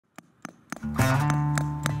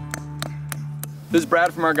This is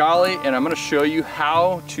Brad from Argali, and I'm going to show you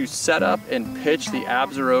how to set up and pitch the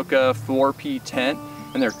Absaroka 4P tent.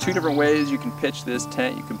 And there are two different ways you can pitch this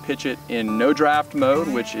tent. You can pitch it in no draft mode,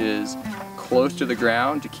 which is close to the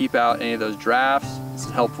ground to keep out any of those drafts. This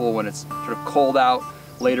is helpful when it's sort of cold out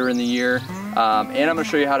later in the year. And I'm going to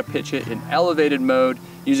show you how to pitch it in elevated mode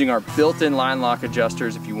using our built-in line lock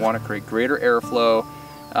adjusters if you want to create greater airflow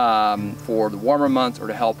for the warmer months or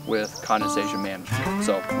to help with condensation management.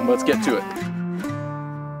 So let's get to it.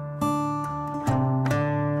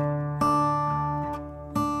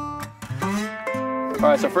 All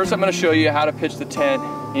right, so first I'm going to show you how to pitch the tent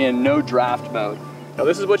in no draft mode. Now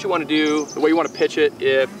this is what you want to do, the way you want to pitch it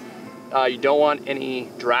if you don't want any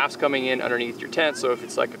drafts coming in underneath your tent. So if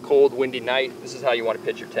it's like a cold, windy night, this is how you want to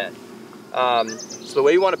pitch your tent. So the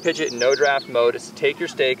way you want to pitch it in no draft mode is to take your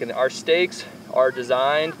stake, and our stakes are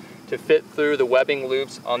designed to fit through the webbing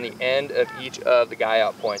loops on the end of each of the guy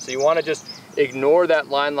out points. So you want to just ignore that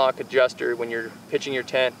line lock adjuster when you're pitching your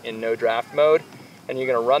tent in no draft mode, and you're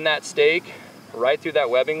going to run that stake right through that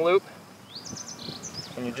webbing loop,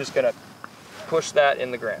 and you're just going to push that in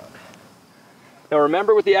the ground. Now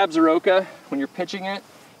remember, with the Absaroka, when you're pitching it,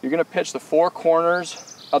 you're going to pitch the four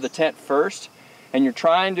corners of the tent first, and you're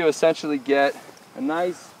trying to essentially get a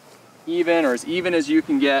nice even, or as even as you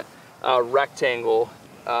can get, rectangle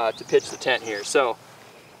to pitch the tent here. So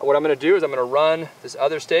what I'm going to do is I'm going to run this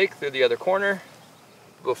other stake through the other corner.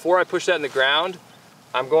 Before I push that in the ground,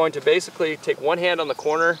 I'm going to basically take one hand on the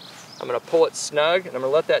corner, I'm going to pull it snug, and I'm going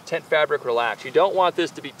to let that tent fabric relax. You don't want this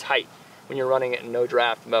to be tight when you're running it in no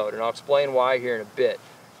draft mode, and I'll explain why here in a bit.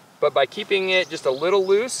 But by keeping it just a little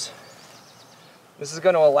loose, this is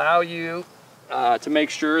going to allow you to make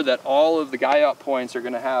sure that all of the guy out points are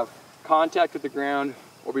going to have contact with the ground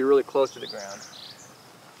or be really close to the ground.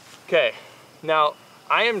 Okay, now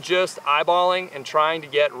I am just eyeballing and trying to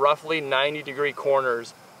get roughly 90-degree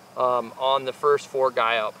corners on the first four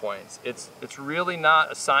guy out points. It's really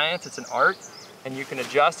not a science, it's an art, and you can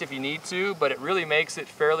adjust if you need to, but it really makes it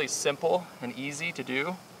fairly simple and easy to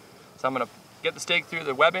do. So I'm going to get the stake through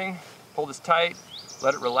the webbing, pull this tight,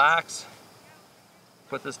 let it relax,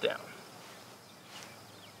 put this down.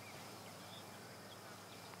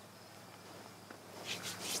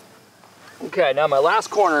 Okay, now my last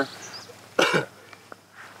corner,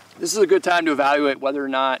 this is a good time to evaluate whether or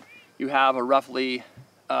not you have a roughly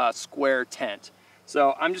square tent.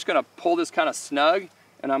 So I'm just going to pull this kind of snug,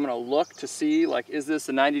 and I'm going to look to see, like, is this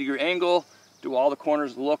a 90-degree angle? Do all the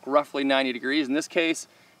corners look roughly 90 degrees? In this case,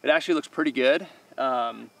 it actually looks pretty good.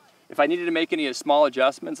 If I needed to make any small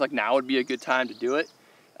adjustments, like, now would be a good time to do it.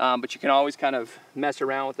 But you can always kind of mess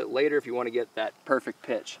around with it later if you want to get that perfect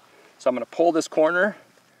pitch. So I'm going to pull this corner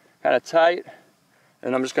kind of tight,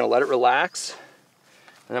 and I'm just going to let it relax,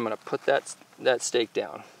 and I'm going to put that stake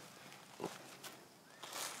down.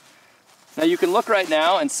 Now you can look right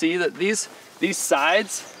now and see that these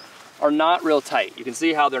sides are not real tight. You can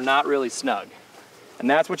see how they're not really snug, and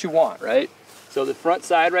that's what you want, right? So the front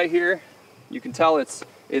side right here, you can tell it's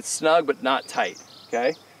snug but not tight.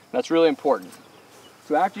 Okay, that's really important.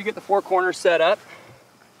 So after you get the four corners set up,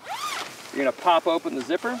 you're going to pop open the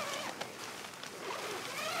zipper.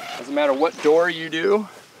 Doesn't matter what door you do. You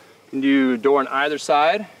can do a door on either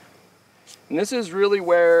side. And this is really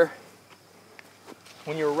where,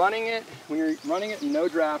 when you're running it in no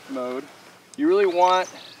draft mode, you really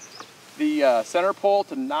want the center pole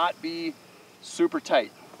to not be super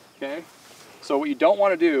tight, okay? So what you don't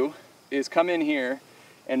want to do is come in here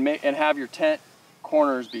and have your tent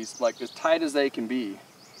corners be like as tight as they can be.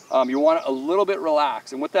 You want it a little bit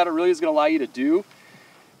relaxed, and what that really is going to allow you to do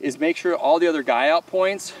is make sure all the other guy out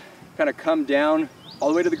points kind of come down all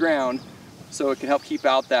the way to the ground, so it can help keep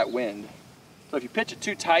out that wind. So if you pitch it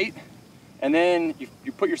too tight, and then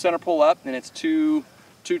you put your center pole up and it's too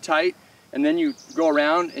tight, and then you go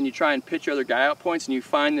around and you try and pitch your other guy out points and you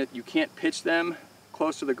find that you can't pitch them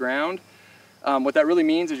close to the ground, what that really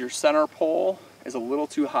means is your center pole is a little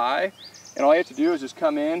too high, and all you have to do is just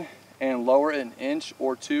come in and lower it an inch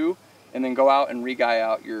or two, and then go out and re-guy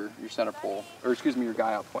out your center pole, or excuse me, your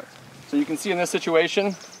guy out points. So you can see in this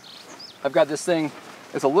situation, I've got this thing,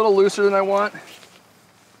 it's a little looser than I want,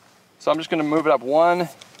 so I'm just going to move it up one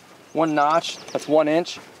notch, that's 1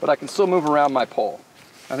 inch, but I can still move around my pole.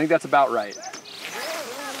 I think that's about right.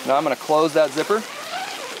 Now I'm going to close that zipper,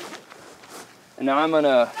 and now I'm going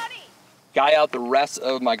to guy out the rest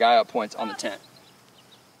of my guy out points on the tent.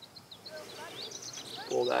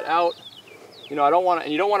 Pull that out. You know,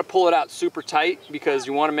 you don't want to pull it out super tight, because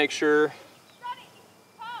you want to make sure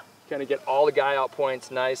kind of get all the guy out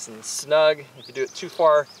points nice and snug. If you do it too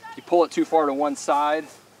far, you pull it too far to one side,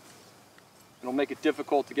 it'll make it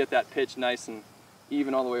difficult to get that pitch nice and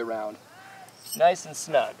even all the way around. Nice and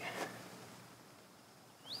snug.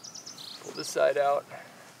 Pull this side out.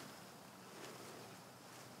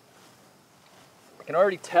 I can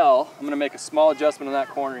already tell I'm going to make a small adjustment on that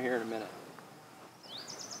corner here in a minute.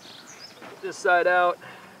 Get this side out.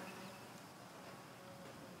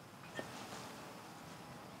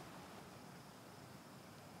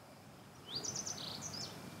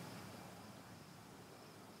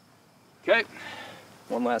 Okay,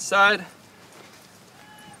 one last side.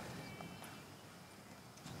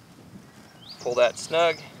 Pull that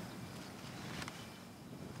snug.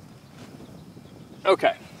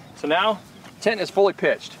 Okay, so now tent is fully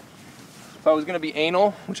pitched. If I was going to be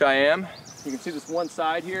anal, which I am, you can see this one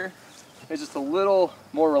side here is just a little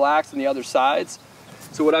more relaxed than the other sides.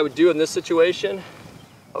 So what I would do in this situation,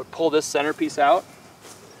 I would pull this centerpiece out.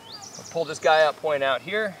 I'll pull this guy out, point out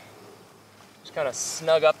here. Just kind of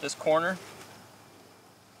snug up this corner.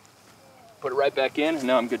 Put it right back in, and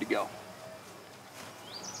now I'm good to go.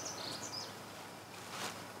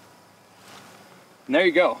 And there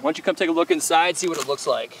you go. Why don't you come take a look inside, see what it looks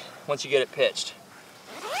like once you get it pitched.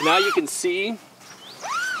 So now you can see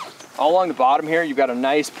all along the bottom here, you've got a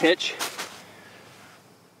nice pitch.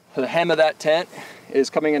 The hem of that tent is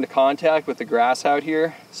coming into contact with the grass out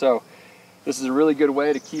here. So this is a really good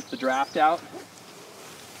way to keep the draft out.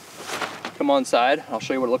 Come on inside, I'll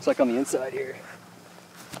show you what it looks like on the inside here.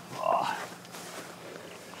 Oh.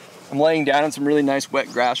 I'm laying down in some really nice wet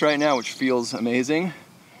grass right now, which feels amazing.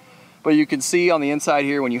 But you can see on the inside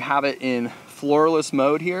here, when you have it in floorless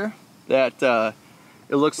mode here, that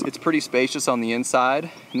it's pretty spacious on the inside.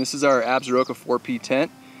 And this is our Absaroka 4P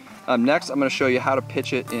tent. Next, I'm going to show you how to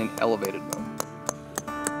pitch it in elevated mode.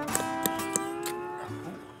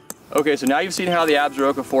 Okay, so now you've seen how the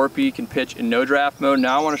Absaroka 4P can pitch in no draft mode.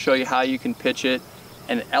 Now I want to show you how you can pitch it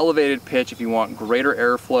in an elevated pitch if you want greater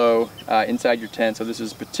airflow inside your tent. So this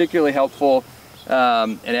is particularly helpful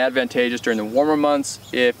and advantageous during the warmer months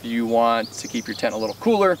if you want to keep your tent a little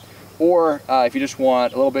cooler, or if you just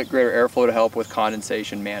want a little bit greater airflow to help with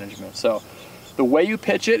condensation management. So the way you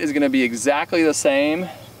pitch it is going to be exactly the same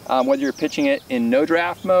whether you're pitching it in no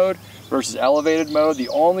draft mode versus elevated mode. The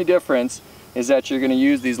only difference is that you're going to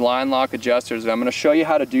use these line lock adjusters. And I'm going to show you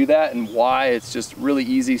how to do that and why it's just really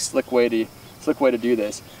easy, slick way to do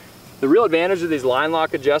this. The real advantage of these line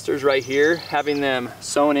lock adjusters right here, having them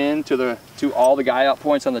sewn in to all the guy out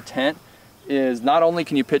points on the tent, is not only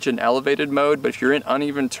can you pitch in elevated mode, but if you're in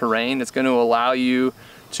uneven terrain, it's going to allow you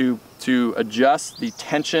to adjust the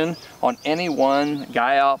tension on any one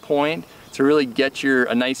guy out point to really get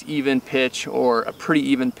a nice even pitch or a pretty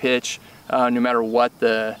even pitch no matter what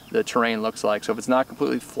the terrain looks like. So if it's not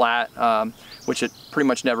completely flat, which it pretty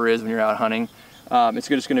much never is when you're out hunting, it's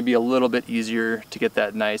just going to be a little bit easier to get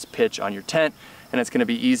that nice pitch on your tent, and it's going to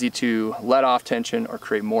be easy to let off tension or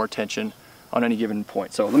create more tension on any given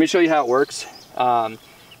point. So let me show you how it works.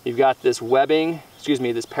 You've got this webbing,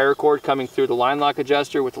 this paracord coming through the line lock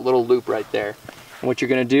adjuster with a little loop right there. And what you're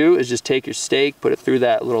going to do is just take your stake, put it through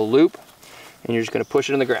that little loop, and you're just going to push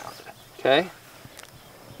it in the ground, okay?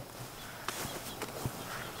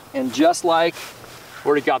 And just like, I've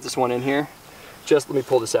already got this one in here, let me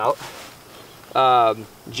pull this out.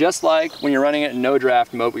 Just like when you're running it in no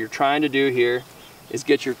draft mode, what you're trying to do here is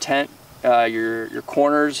get your tent, your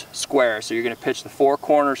corners square. So you're going to pitch the 4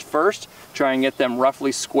 corners first, try and get them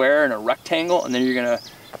roughly square in a rectangle, and then you're going to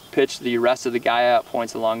pitch the rest of the guy out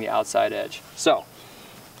points along the outside edge. So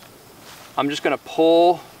I'm just going to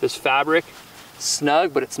pull this fabric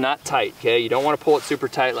snug, but it's not tight, okay? You don't want to pull it super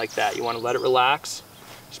tight like that. You want to let it relax,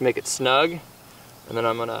 just make it snug, and then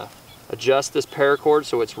I'm going to adjust this paracord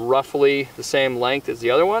so it's roughly the same length as the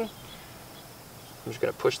other one. I'm just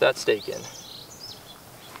going to push that stake in.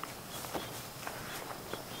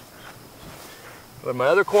 With my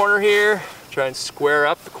other corner here, try and square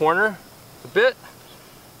up the corner a bit.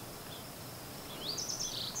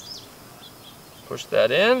 Push that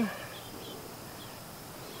in.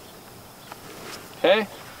 Okay,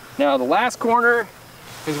 now the last corner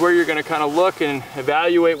is where you're going to kind of look and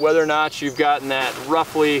evaluate whether or not you've gotten that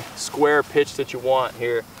roughly square pitch that you want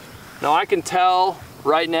here. Now I can tell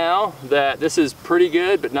right now that this is pretty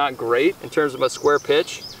good but not great in terms of a square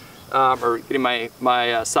pitch or getting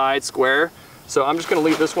my side square. So I'm just going to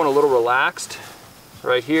leave this one a little relaxed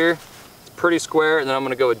right here. It's pretty square, and then I'm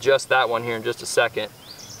going to go adjust that one here in just a second.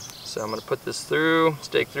 So I'm going to put this through,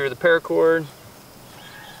 stake through the paracord,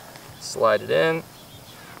 slide it in.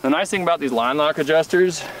 The nice thing about these line lock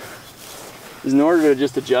adjusters is in order to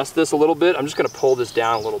just adjust this a little bit, I'm just going to pull this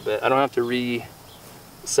down a little bit. I don't have to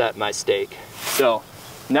reset my stake. So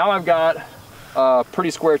now I've got a pretty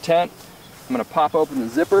square tent. I'm going to pop open the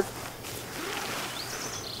zipper.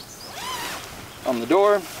 on the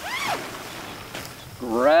door,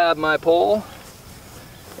 grab my pole,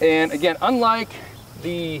 and again, unlike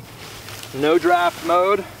the no draft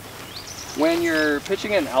mode, when you're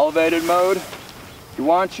pitching in elevated mode, you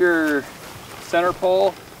want your center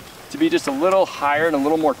pole to be just a little higher and a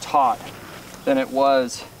little more taut than it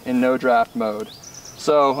was in no draft mode.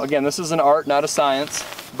 So again, this is an art, not a science,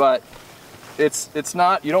 but it's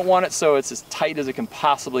not, you don't want it so it's as tight as it can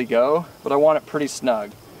possibly go, but I want it pretty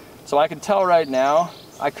snug. So I can tell right now,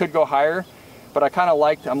 I could go higher, but I kind of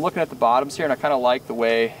like, I'm looking at the bottoms here and I kind of like the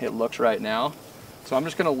way it looks right now. So I'm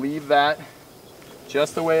just gonna leave that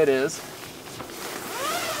just the way it is.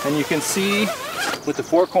 And you can see with the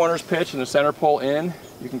four corners pitch and the center pole in,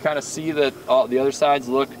 you can kind of see that all the other sides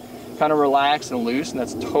look kind of relaxed and loose, and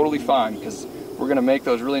that's totally fine because we're gonna make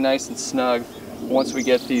those really nice and snug once we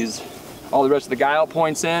get these, all the rest of the guy out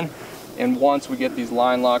points in, and once we get these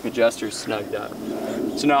line lock adjusters snugged up.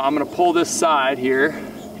 So now I'm gonna pull this side here,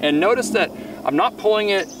 and notice that I'm not pulling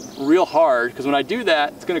it real hard, because when I do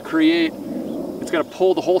that, it's gonna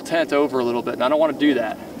pull the whole tent over a little bit, and I don't wanna do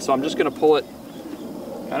that. So I'm just gonna pull it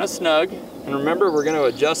kind of snug, and remember, we're gonna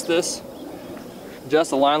adjust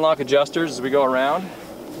the line lock adjusters as we go around.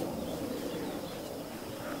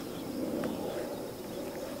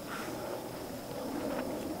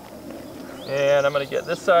 And I'm gonna get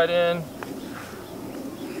this side in.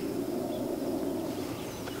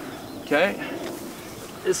 Okay,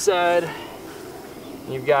 this side,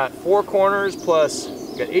 you've got four corners plus,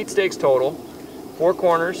 you've got 8 stakes total, 4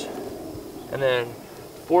 corners, and then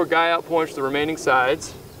 4 guy out points for the remaining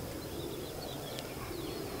sides.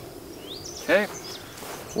 Okay,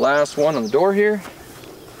 last one on the door here.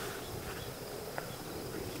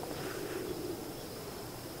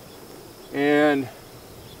 And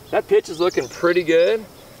that pitch is looking pretty good,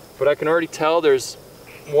 but I can already tell there's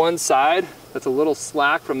one side that's a little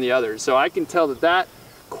slack from the other. So I can tell that that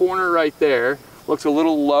corner right there looks a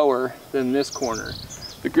little lower than this corner.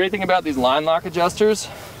 The great thing about these line lock adjusters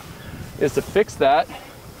is to fix that,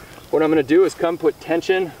 what I'm gonna do is come put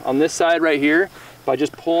tension on this side right here by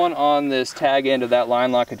just pulling on this tag end of that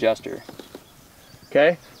line lock adjuster.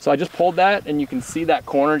 Okay, so I just pulled that and you can see that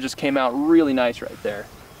corner just came out really nice right there.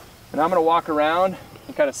 And I'm gonna walk around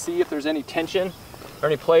and kind of see if there's any tension or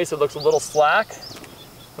any place that looks a little slack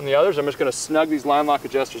from the others. I'm just gonna snug these line lock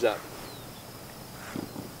adjusters up.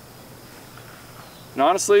 And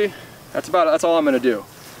honestly, that's all I'm gonna do.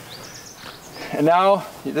 And now,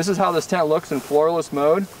 this is how this tent looks in floorless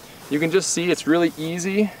mode. You can just see it's really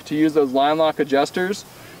easy to use those line lock adjusters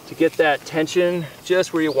to get that tension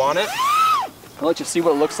just where you want it. I'll let you see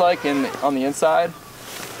what it looks like on the inside.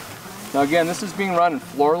 Now again, this is being run in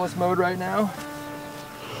floorless mode right now.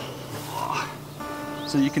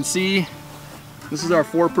 So you can see, this is our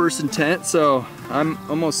 4-person tent, so I'm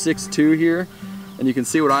almost 6'2" here, and you can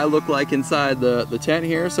see what I look like inside the tent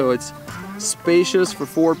here. So it's spacious for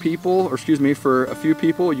 4 people, or excuse me, for a few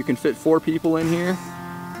people. You can fit 4 people in here.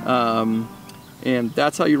 And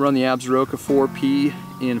that's how you run the Absaroka 4P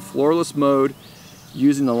in floorless mode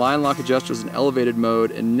using the line lock adjusters in elevated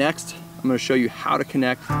mode. And next, I'm going to show you how to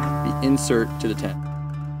connect the insert to the tent.